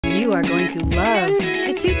You are going to love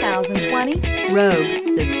the 2020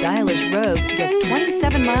 Rogue. The stylish Rogue gets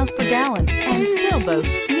 27 miles per gallon and still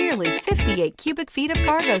boasts nearly 58 cubic feet of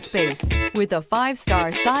cargo space. With a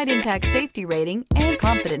 5-star side impact safety rating and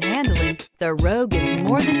confident handling, the Rogue is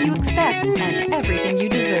more than you expect and everything you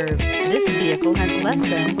deserve. This vehicle has less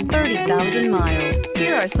than 30,000 miles.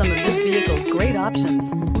 Here are some of this vehicle's great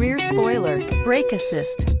options: rear spoiler, brake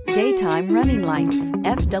assist, daytime running lights,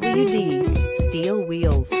 FWD, steel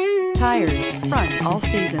wheels, tires, front all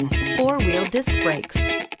season, 4-wheel disc brakes,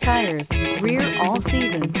 tires, rear all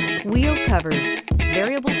season, wheel covers,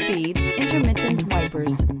 variable speed, intermittent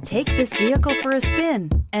wipers. Take this vehicle for a spin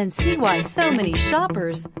and see why so many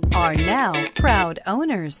shoppers are now proud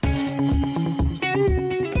owners.